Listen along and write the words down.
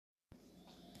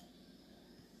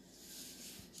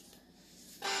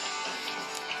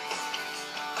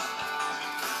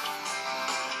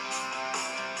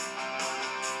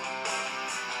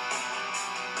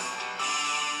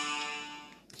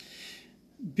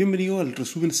Bienvenido al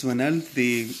resumen semanal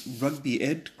de Rugby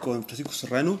Ed con Francisco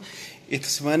Serrano. Esta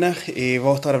semana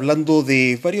vamos a estar hablando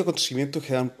de varios acontecimientos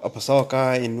que han pasado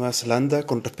acá en Nueva Zelanda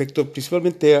con respecto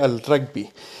principalmente al rugby.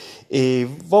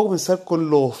 Vamos a comenzar con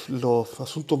los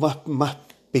asuntos más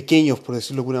pequeños, por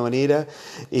decirlo de alguna manera.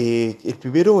 El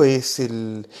primero es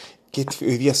que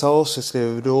hoy día sábado se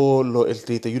celebró el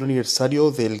 31 aniversario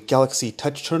del Galaxy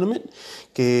Touch Tournament,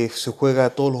 que se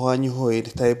juega todos los años en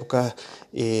esta época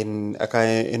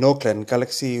acá en Auckland.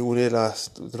 Galaxy, uno de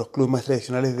los clubes más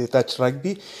tradicionales de touch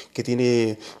rugby, que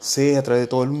tiene sede a través de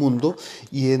todo el mundo.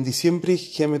 Y en diciembre,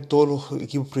 generalmente todos los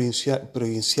equipos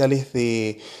provinciales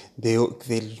de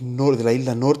la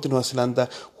isla norte de Nueva Zelanda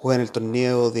juegan el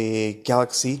torneo de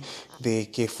Galaxy,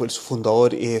 que fue su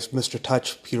fundador es Mr.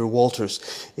 Touch, Peter Walters.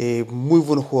 Muy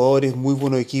buenos jugadores, muy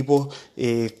buenos equipos.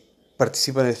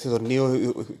 Participan en este torneo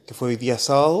que fue hoy día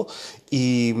sábado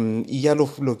y ya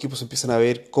los equipos empiezan a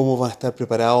ver cómo van a estar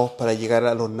preparados para llegar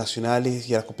a los nacionales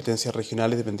y a las competencias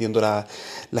regionales dependiendo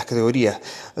las categorías.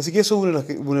 Así que eso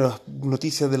es una de las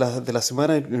noticias de la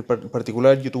semana. En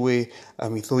particular, yo tuve a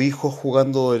mis dos hijos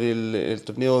jugando en el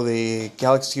torneo de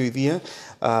Galaxy hoy día,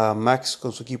 a Max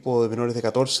con su equipo de menores de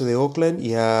 14 de Auckland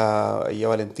y a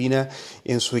Valentina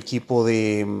en su equipo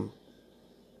de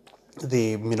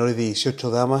menores de 18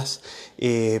 damas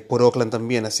por Auckland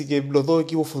también. Así que los dos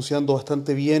equipos funcionando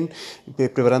bastante bien,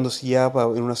 preparándose ya para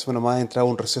en una semana más entrar a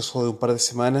un receso de un par de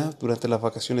semanas durante las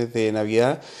vacaciones de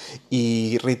Navidad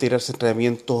y reintegrarse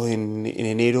entrenamientos en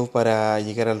enero para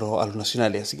llegar a los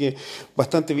nacionales. Así que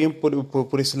bastante bien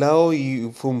por ese lado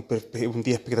y fue un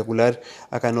día espectacular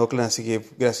acá en Auckland, así que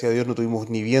gracias a Dios no tuvimos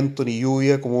ni viento ni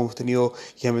lluvia como hemos tenido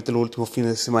generalmente los últimos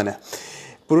fines de semana.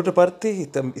 Por otra parte,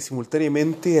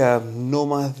 simultáneamente a no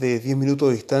más de 10 minutos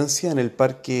de distancia en el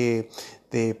parque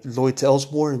de Lloyd's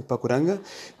Elsmore en Pakuranga,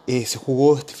 se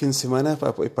jugó este fin de semana,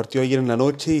 partió ayer en la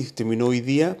noche y terminó hoy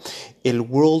día, el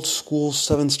World School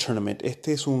Sevens Tournament.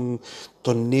 Este es un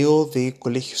torneo de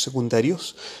colegios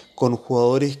secundarios con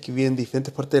jugadores que vienen de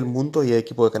diferentes partes del mundo. Hay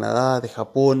equipos de Canadá, de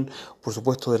Japón, por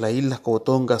supuesto de las islas como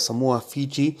Tonga, Samoa,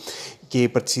 Fiji, que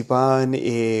participaban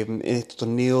en este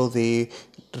torneo de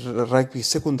rugby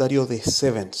secundario de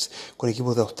Sevens, con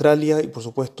equipos de Australia y por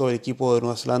supuesto el equipo de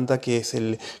Nueva Zelanda, que es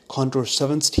el Condor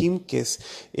Sevens Team, que es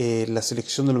la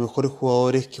selección de los mejores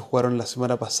jugadores que jugaron la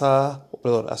semana pasada,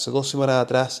 perdón, hace 2 semanas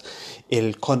atrás,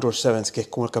 el Condor Sevens, que es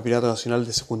como el campeonato nacional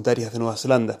de secundarias de Nueva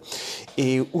Zelanda.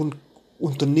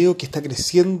 Un torneo que está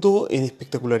creciendo en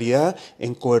espectacularidad,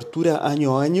 en cobertura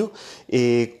año a año,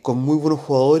 con muy buenos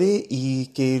jugadores y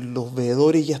que los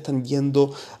veedores ya están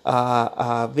yendo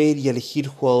a ver y a elegir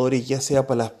jugadores, ya sea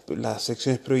para las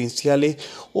secciones provinciales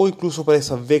o incluso para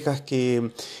esas becas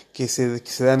que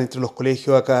se dan entre los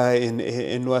colegios acá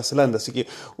en Nueva Zelanda. Así que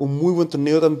un muy buen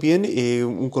torneo también.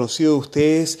 Un conocido de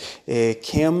ustedes,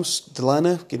 Cam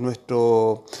Delana, que es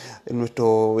nuestro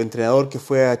entrenador que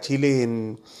fue a Chile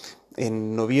en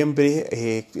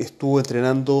noviembre, estuvo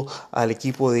entrenando al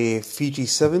equipo de Fiji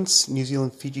Sevens, New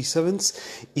Zealand Fiji Sevens,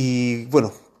 y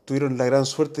bueno, tuvieron la gran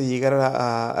suerte de llegar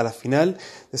a la final.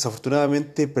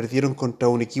 Desafortunadamente perdieron contra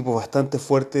un equipo bastante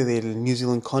fuerte del New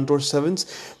Zealand Condor Sevens,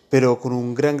 pero con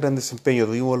un gran desempeño.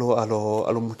 Tuvimos a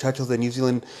los muchachos de New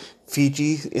Zealand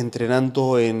Fiji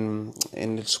entrenando en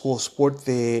el School of Sport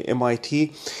de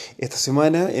MIT esta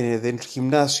semana dentro del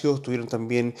gimnasio. Estuvieron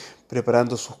también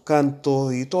preparando sus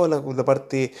cantos y toda la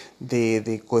parte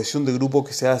de cohesión de grupo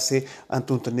que se hace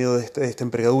ante un torneo de esta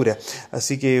envergadura.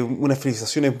 Así que unas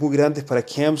felicitaciones muy grandes para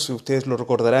Camps, ustedes lo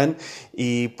recordarán,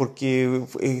 y porque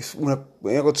es un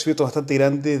acontecimiento bastante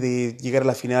grande de llegar a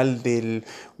la final del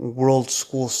World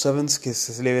School Sevens, que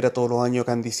se celebra todos los años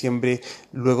acá en diciembre,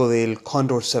 luego del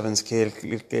Condor Sevens, que es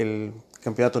el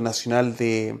campeonato nacional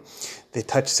de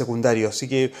touch secundario. Así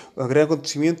que un gran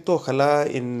acontecimiento. Ojalá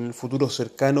en el futuro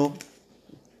cercano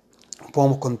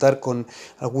podamos contar con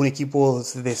algún equipo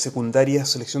de secundarias,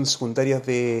 selección de secundarias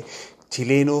de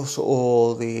chilenos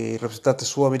o de representantes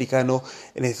sudamericanos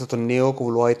en este torneo,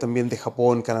 como lo hay también de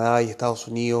Japón, Canadá y Estados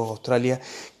Unidos, Australia,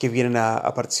 que vienen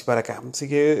a participar acá. Así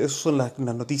que esas son las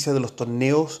noticias de los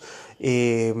torneos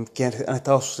que han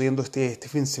estado sucediendo este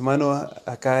fin de semana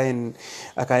acá en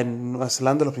Nueva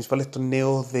Zelanda, los principales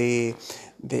torneos de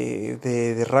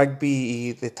rugby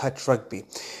y de touch rugby.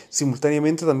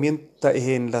 Simultáneamente también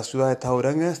en la ciudad de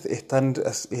Tauranga están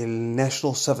el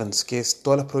National Sevens, que es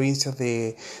todas las provincias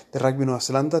de rugby de Nueva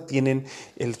Zelanda tienen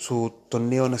su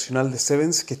torneo nacional de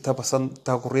Sevens, que está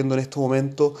ocurriendo en este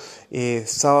momento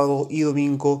sábado y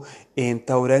domingo en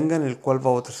Tauranga, en el cual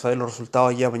vamos a saber los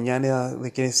resultados ya mañana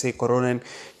de quienes se coronan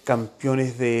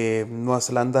campeones de Nueva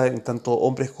Zelanda en tanto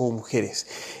hombres como mujeres.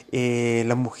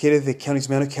 Las mujeres de Counties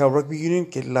Manukau Rugby Union,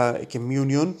 que es mi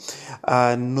unión,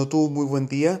 no tuvo muy buen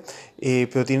día,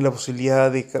 pero tienen la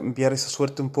posibilidad de cambiar esa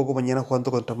suerte un poco mañana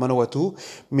jugando contra Manawatu,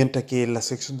 mientras que la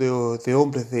selección de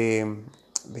hombres de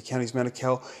Counties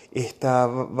Manukau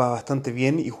va bastante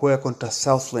bien y juega contra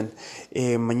Southland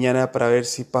mañana para ver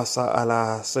si pasa a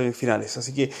las semifinales.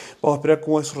 Así que vamos a esperar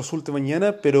cómo eso resulte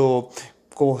mañana, pero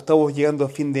como estamos llegando a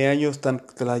fin de año, están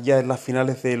ya en las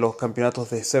finales de los campeonatos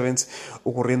de Sevens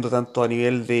ocurriendo tanto a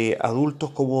nivel de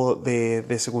adultos como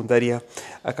de secundaria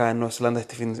acá en Nueva Zelanda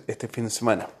este fin de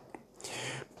semana.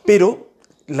 Pero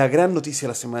la gran noticia de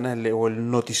la semana, o el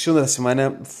notición de la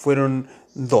semana, fueron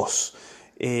dos.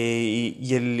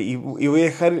 Y voy a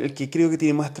dejar el que creo que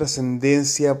tiene más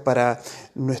trascendencia para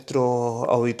nuestros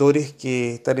auditores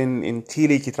que están en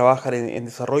Chile y que trabajan en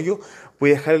desarrollo.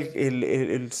 Voy a dejar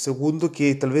el segundo,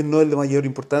 que tal vez no es el de mayor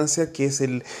importancia, que es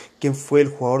quién fue el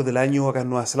jugador del año acá en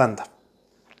Nueva Zelanda.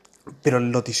 Pero la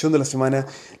notición de la semana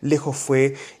lejos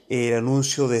fue el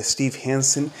anuncio de Steve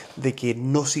Hansen de que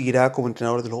no seguirá como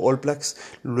entrenador de los All Blacks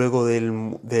luego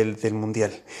del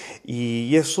Mundial.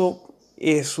 Y eso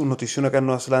es una notición acá en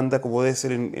Nueva Zelanda, como debe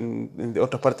ser en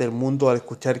otras partes del mundo, al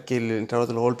escuchar que el entrenador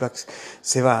de los All Blacks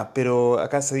se va. Pero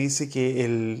acá se dice que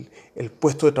el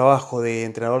puesto de trabajo de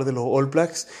entrenador de los All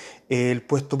Blacks es el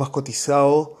puesto más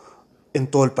cotizado en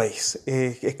todo el país.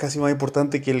 Es casi más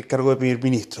importante que el cargo de primer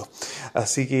ministro.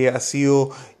 Así que ha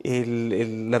sido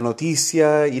la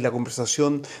noticia y la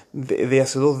conversación de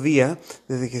hace 2 días,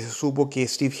 desde que se supo que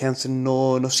Steve Hansen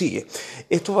no sigue.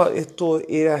 Esto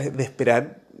era de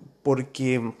esperar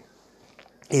porque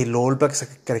los All Blacks se ha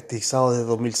caracterizado desde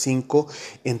 2005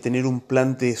 en tener un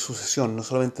plan de sucesión, no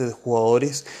solamente de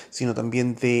jugadores, sino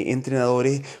también de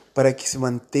entrenadores, para que se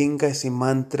mantenga ese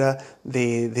mantra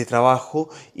de trabajo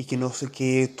y que no se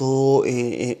quede todo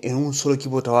en un solo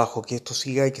equipo de trabajo, que esto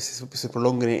siga y que se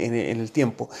prolongue en el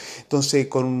tiempo. Entonces,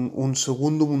 con un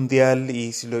segundo mundial,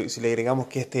 y si le agregamos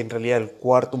que este en realidad es el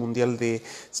cuarto mundial de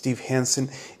Steve Hansen,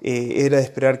 era de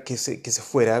esperar que se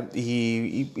fuera,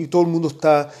 y todo el mundo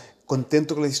está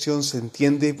contento con la decisión, se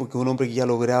entiende, porque es un hombre que ya ha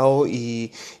logrado,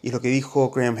 y lo que dijo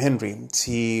Graham Henry: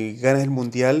 si ganas el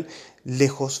mundial,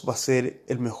 lejos va a ser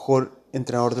el mejor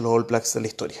entrenador de los All Blacks de la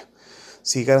historia.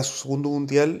 Si gana su segundo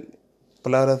mundial,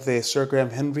 palabras de Sir Graham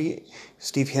Henry,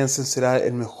 Steve Hansen será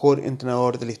el mejor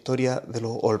entrenador de la historia de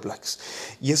los All Blacks.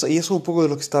 Y eso es un poco de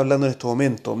lo que está hablando en este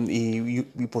momento. Y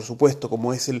por supuesto,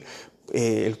 como es el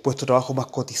puesto de trabajo más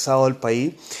cotizado del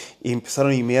país, y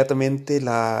empezaron inmediatamente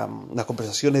las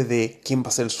conversaciones de quién va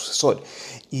a ser el sucesor.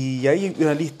 Y hay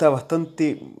una lista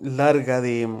bastante larga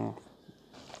de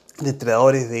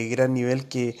entrenadores de gran nivel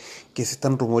que se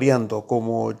están rumoreando,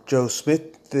 como Joe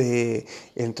Smith,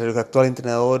 entre el actual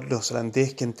entrenador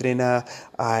neozelandés que entrena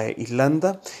a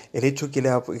Irlanda. El hecho que le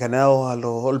ha ganado a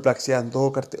los All Blacks ya en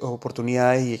 2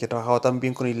 oportunidades, y que ha trabajado tan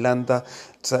bien con Irlanda,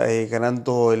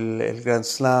 ganando el Grand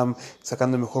Slam,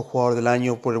 sacando el mejor jugador del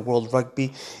año por el World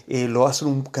Rugby, lo hace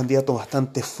un candidato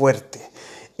bastante fuerte.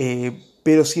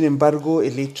 Pero sin embargo,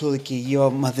 el hecho de que lleva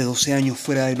más de 12 años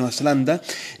fuera de Nueva Zelanda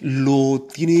lo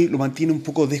mantiene un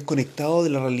poco desconectado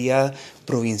de la realidad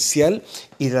provincial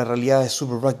y de la realidad de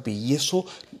Super Rugby, y eso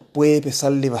puede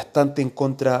pesarle bastante en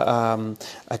contra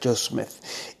a Joe Smith.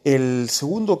 El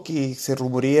segundo que se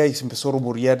rumorea y se empezó a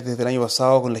rumorear desde el año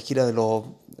pasado con la gira de los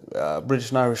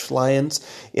British and Irish Lions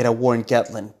era Warren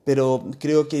Gatland, pero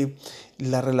creo que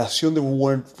la relación de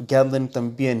Warren Gatland,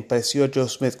 también parecido a Joe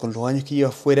Smith, con los años que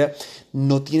lleva fuera,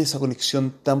 no tiene esa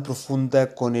conexión tan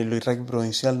profunda con el rugby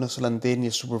provincial neozelandés ni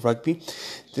el Super Rugby.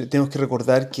 Tenemos que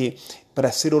recordar que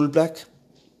para ser All Black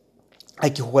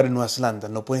hay que jugar en Nueva Zelanda,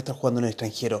 no puede estar jugando en el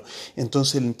extranjero.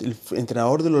 Entonces el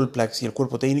entrenador de los All Blacks y el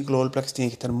cuerpo técnico de los All Blacks tiene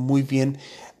que estar muy bien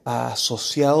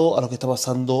asociado a lo que está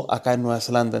pasando acá en Nueva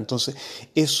Zelanda. Entonces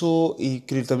eso, y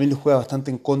creo que también le juega bastante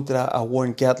en contra a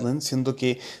Warren Gatland, siendo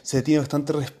que se le tiene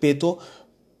bastante respeto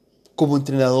como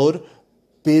entrenador,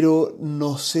 pero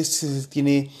no sé si se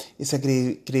tiene esa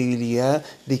credibilidad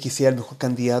de que sea el mejor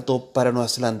candidato para Nueva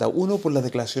Zelanda. Uno, por las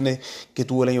declaraciones que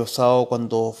tuvo el año pasado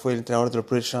cuando fue el entrenador de los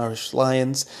British and Irish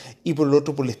Lions, y por el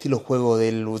otro, por el estilo de juego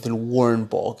del Warren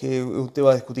Ball, que usted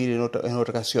va a discutir en otra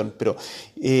ocasión. Pero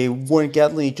Warren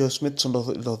Gatland y Joe Smith son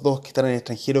los dos que están en el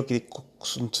extranjero, que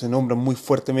se nombran muy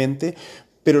fuertemente,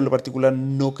 pero en lo particular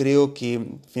no creo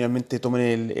que finalmente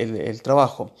tomen el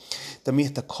trabajo. También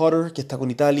está Cotter, que está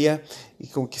con Italia, y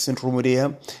como que se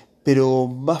rumorea, pero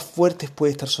más fuertes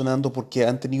puede estar sonando porque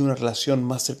han tenido una relación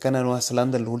más cercana a Nueva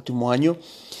Zelanda en los últimos años.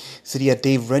 Sería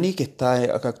Dave Rennie, que está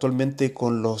acá actualmente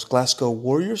con los Glasgow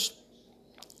Warriors,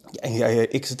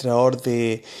 ex entrenador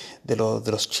de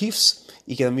los Chiefs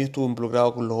y que también estuvo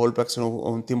involucrado con los All Blacks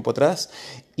un tiempo atrás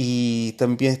y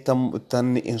también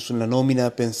están en la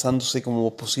nómina pensándose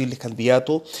como posibles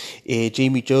candidatos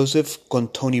Jamie Joseph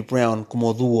con Tony Brown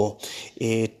como dúo.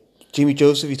 Jamie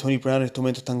Joseph y Tony Brown en este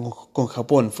momento están con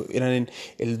Japón. Eran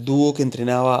el dúo que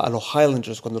entrenaba a los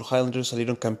Highlanders cuando los Highlanders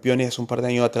salieron campeones hace un par de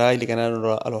años atrás y le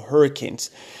ganaron a los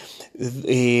Hurricanes.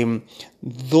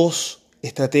 Dos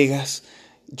estrategas,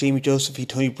 Jamie Joseph y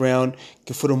Tony Brown,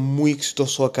 que fueron muy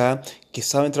exitosos acá, que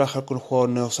saben trabajar con el jugador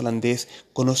neozelandés,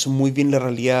 conocen muy bien la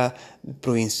realidad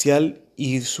provincial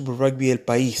y Super Rugby del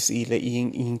país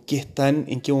en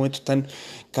qué momento están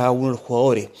cada uno de los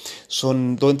jugadores.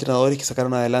 Son dos entrenadores que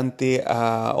sacaron adelante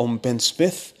a un Ben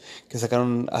Smith, que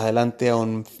sacaron adelante a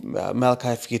Malachi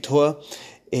Fekitoa.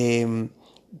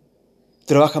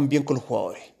 Trabajan bien con los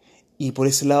jugadores y por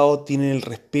ese lado tienen el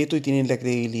respeto y tienen la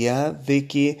credibilidad de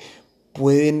que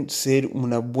pueden ser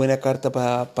una buena carta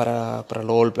para los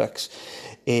All Blacks.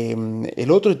 El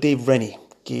otro es Dave Rennie,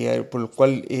 por el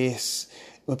cual es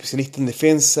un especialista en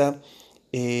defensa.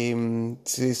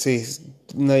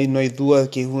 No hay duda de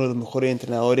que es uno de los mejores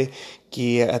entrenadores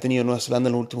que ha tenido Nueva Zelanda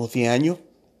en los últimos 10 años.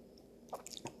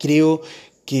 Creo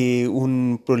que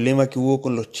un problema que hubo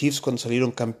con los Chiefs cuando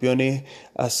salieron campeones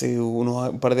hace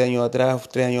un par de años atrás,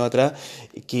 3 años atrás,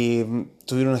 que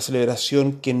tuvieron una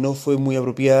celebración que no fue muy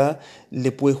apropiada,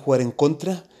 le puede jugar en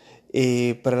contra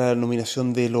para la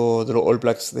nominación de los All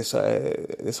Blacks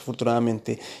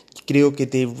desafortunadamente. Creo que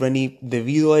Dave Rennie,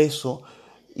 debido a eso,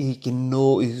 y que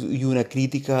no y una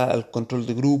crítica al control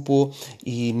de grupo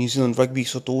y New Zealand Rugby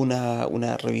hizo toda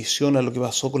una revisión a lo que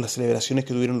pasó con las celebraciones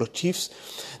que tuvieron los Chiefs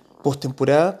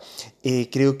postemporada.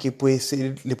 Creo que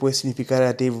le puede significar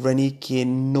a Dave Rennie que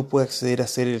no puede acceder a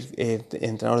ser el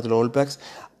entrenador de los All Blacks.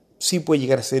 Sí puede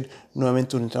llegar a ser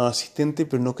nuevamente un entrenador asistente,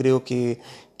 pero no creo que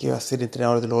va a ser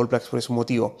entrenador de los All Blacks por ese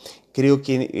motivo. Creo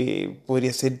que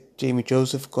podría ser Jamie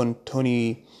Joseph con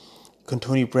Tony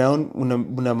Brown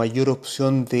una mayor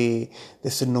opción de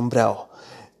ser nombrado.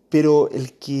 Pero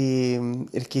el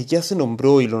que ya se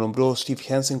nombró y lo nombró Steve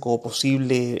Hansen como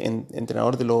posible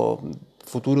entrenador de los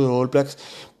futuros de los All Blacks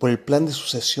por el plan de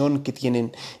sucesión que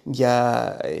tienen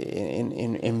ya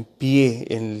en pie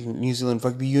el New Zealand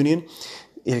Rugby Union,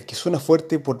 el que suena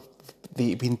fuerte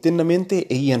internamente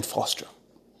es Ian Foster.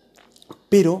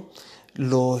 Pero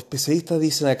los especialistas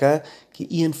dicen acá que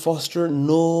Ian Foster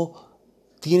no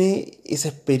tiene esa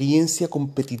experiencia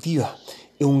competitiva.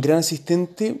 Es un gran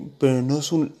asistente, pero no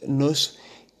es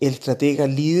el estratega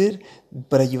líder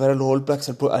para llevar a los All Blacks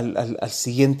al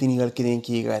siguiente nivel que tienen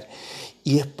que llegar.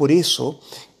 Y es por eso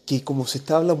que como se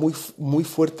está habla muy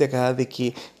fuerte acá de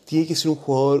que tiene que ser un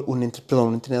jugador, un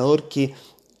entrenador que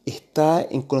está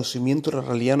en conocimiento de la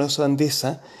realidad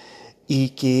neozelandesa y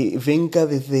que venga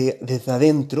desde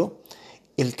adentro.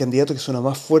 El candidato que suena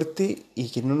más fuerte y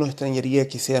que no nos extrañaría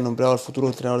que sea nombrado el futuro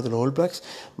entrenador de los All Blacks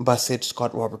va a ser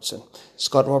Scott Robertson.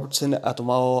 Scott Robertson ha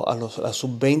tomado a la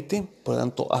sub-20, por lo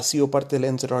tanto ha sido parte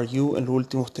del NZRU en los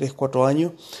últimos 3-4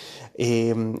 años.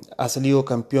 Ha salido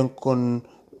campeón con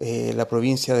la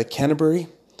provincia de Canterbury.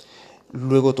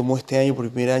 Luego tomó este año por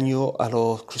primer año a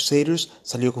los Crusaders,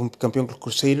 salió campeón con los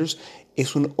Crusaders.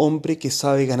 Es un hombre que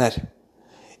sabe ganar.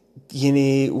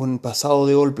 Tiene un pasado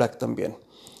de All Black también.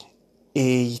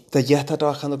 Ya está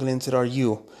trabajando con el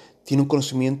NZRU, tiene un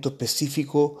conocimiento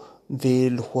específico de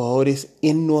los jugadores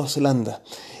en Nueva Zelanda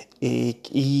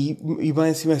y más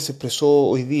encima se expresó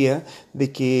hoy día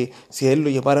de que si a él lo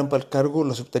llamaran para el cargo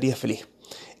lo aceptaría feliz.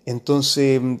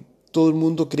 Entonces todo el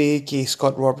mundo cree que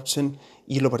Scott Robertson,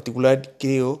 y en lo particular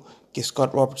creo que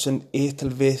Scott Robertson es tal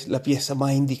vez la pieza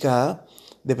más indicada,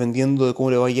 dependiendo de cómo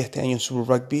le vaya este año en Super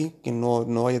Rugby, que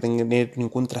no vaya a tener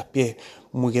ningún traspié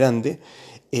muy grande.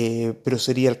 Pero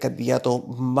sería el candidato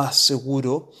más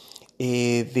seguro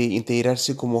de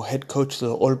integrarse como head coach de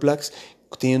los All Blacks,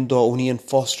 teniendo a un Ian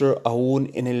Foster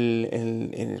aún en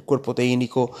el cuerpo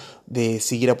técnico de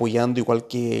seguir apoyando, igual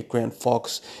que Grant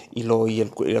Fox y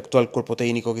el actual cuerpo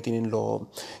técnico que tienen los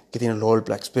All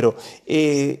Blacks. Pero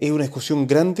es una discusión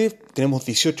grande. Tenemos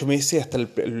 18 meses hasta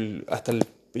el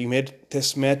primer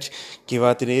test match que va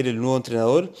a tener el nuevo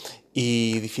entrenador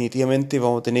y definitivamente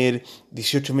vamos a tener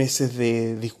 18 meses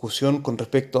de discusión con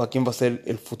respecto a quién va a ser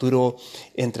el futuro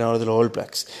entrenador de los All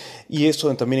Blacks. Y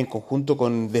eso también en conjunto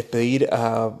con despedir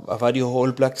a varios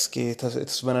All Blacks que esta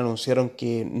semana anunciaron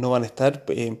que no van a estar,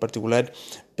 en particular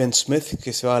Ben Smith,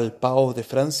 que se va al Pau de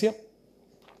Francia,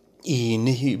 y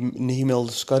Nihimel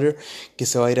Scudder, que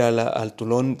se va a ir al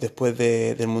Toulon después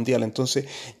del Mundial. Entonces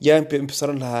ya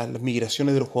empezaron las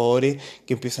migraciones de los jugadores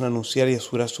que empiezan a anunciar y a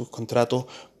asegurar sus contratos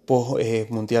post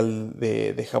Mundial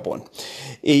de Japón.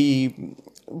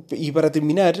 Y para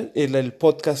terminar el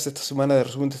podcast de esta semana, de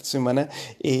resumen de esta semana,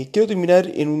 quiero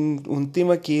terminar en un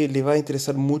tema que le va a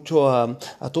interesar mucho a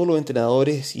todos los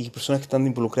entrenadores y personas que están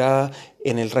involucradas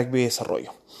en el rugby de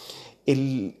desarrollo.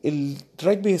 El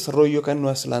rugby de desarrollo acá en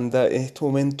Nueva Zelanda en este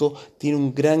momento tiene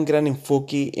un gran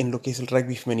enfoque en lo que es el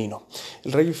rugby femenino.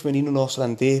 El rugby femenino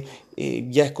neozelandés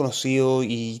ya es conocido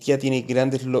y ya tiene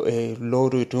grandes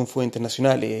logros y triunfos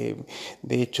internacionales.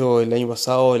 De hecho, el año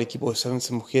pasado el equipo de Sevens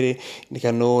de mujeres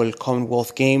ganó el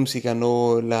Commonwealth Games y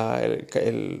ganó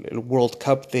el World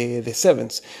Cup de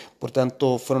Sevens. Por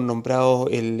tanto, fueron nombrados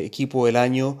el equipo del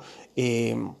año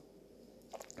en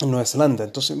Nueva Zelanda.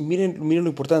 Entonces, miren lo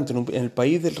importante, en el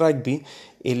país del rugby,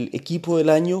 el equipo del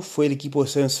año fue el equipo de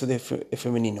Sevens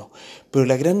femenino. Pero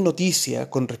la gran noticia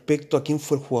con respecto a quién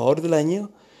fue el jugador del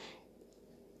año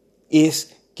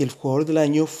es que el jugador del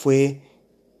año fue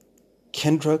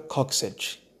Kendra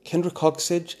Cocksedge. Kendra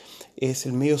Cocksedge es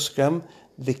el medio scrum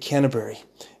de Canterbury,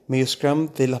 medio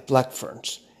scrum de las Black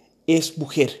Ferns. Es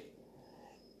mujer.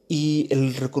 Y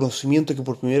el reconocimiento que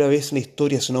por primera vez en la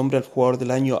historia se nombra al jugador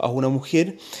del año a una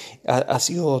mujer ha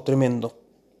sido tremendo.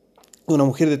 Una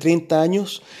mujer de 30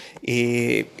 años,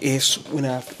 es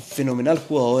una fenomenal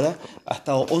jugadora, ha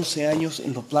estado 11 años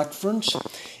en los Black Ferns,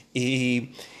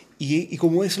 y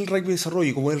como es el rugby de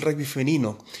desarrollo, como es el rugby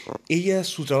femenino, ella,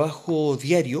 su trabajo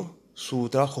diario, su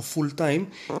trabajo full time,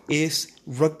 es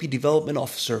Rugby Development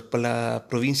Officer para la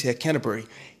provincia de Canterbury.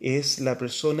 Es la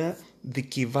persona de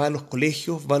que va a los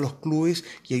colegios, va a los clubes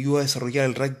y ayuda a desarrollar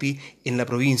el rugby en la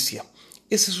provincia.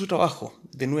 Ese es su trabajo,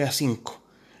 de 9 a 5.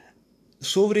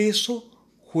 Sobre eso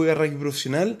juega rugby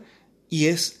profesional y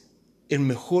es el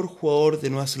mejor jugador de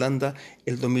Nueva Zelanda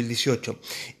el 2018.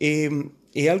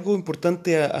 Es algo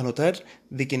importante a notar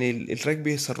de que en el rugby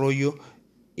de desarrollo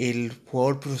el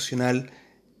jugador profesional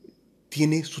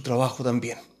tiene su trabajo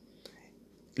también.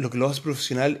 Lo que lo hace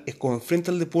profesional es cómo enfrenta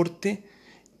el deporte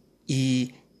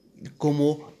y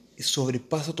cómo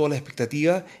sobrepasa todas las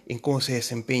expectativas en cómo se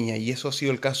desempeña. Y eso ha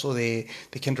sido el caso de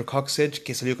Kendra Cocksedge,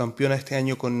 que salió campeona este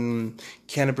año con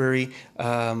Canterbury,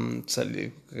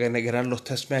 ganar los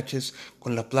test matches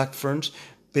con las Black Ferns,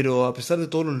 pero a pesar de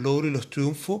todos los logros y los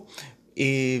triunfos,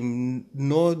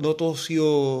 no todo ha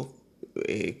sido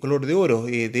color de oro.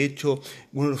 De hecho,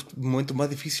 uno de los momentos más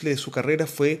difíciles de su carrera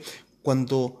fue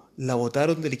cuando la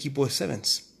botaron del equipo de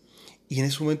Sevens. Y en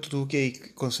ese momento tuvo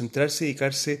que concentrarse y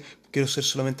dedicarse, quiero ser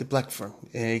solamente Black Fern,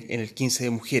 en el 15 de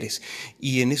mujeres.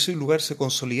 Y en ese lugar se ha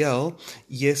consolidado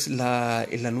y es la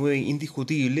 9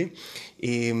 indiscutible.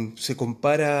 Se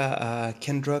compara a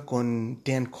Kendra con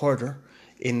Dan Carter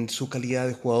en su calidad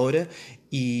de jugadora,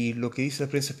 y lo que dice la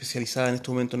prensa especializada en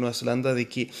este momento en Nueva Zelanda, de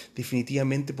que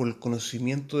definitivamente por el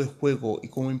conocimiento de juego y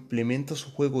cómo implementa su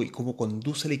juego y cómo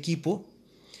conduce el equipo,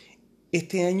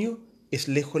 este año es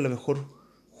lejos la mejor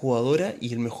jugadora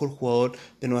y el mejor jugador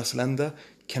de Nueva Zelanda,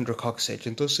 Kendra Cocksedge.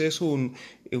 Entonces es una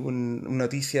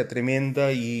noticia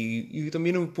tremenda, y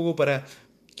también un poco para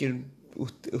que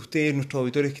ustedes, nuestros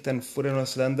auditores que están fuera de Nueva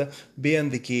Zelanda, vean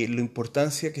de que la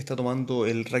importancia que está tomando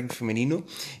el rugby femenino,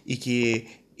 y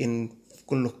que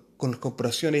con las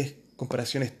comparaciones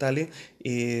tales,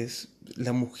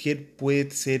 la mujer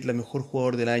puede ser la mejor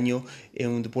jugador del año en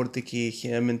un deporte que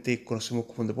generalmente conocemos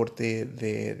como un deporte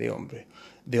de hombre.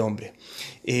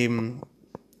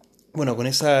 Bueno, con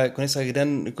esa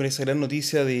gran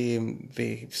noticia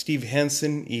de Steve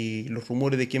Hansen y los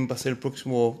rumores de quién va a ser el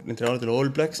próximo entrenador de los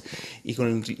All Blacks, y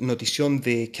con la notición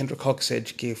de Kendra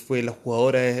Cocksedge, que fue la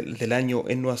jugadora del año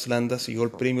en Nueva Zelanda, se llevó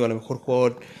el premio a la mejor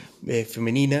jugador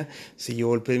femenina, se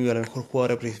llevó el premio a la mejor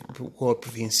jugador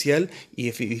provincial y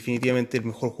definitivamente el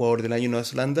mejor jugador del año en Nueva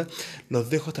Zelanda.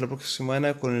 Los dejo hasta la próxima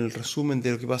semana con el resumen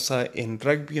de lo que pasa en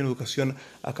rugby, en educación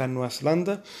acá en Nueva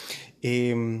Zelanda.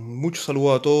 Muchos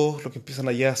saludos a todos los que empiezan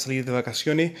allá a salir de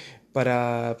vacaciones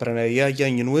para Navidad y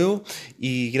Año Nuevo,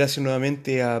 y gracias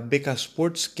nuevamente a Beca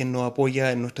Sports, que nos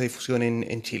apoya en nuestra difusión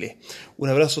en Chile. Un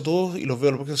abrazo a todos y los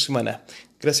veo la próxima semana.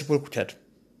 Gracias por escuchar.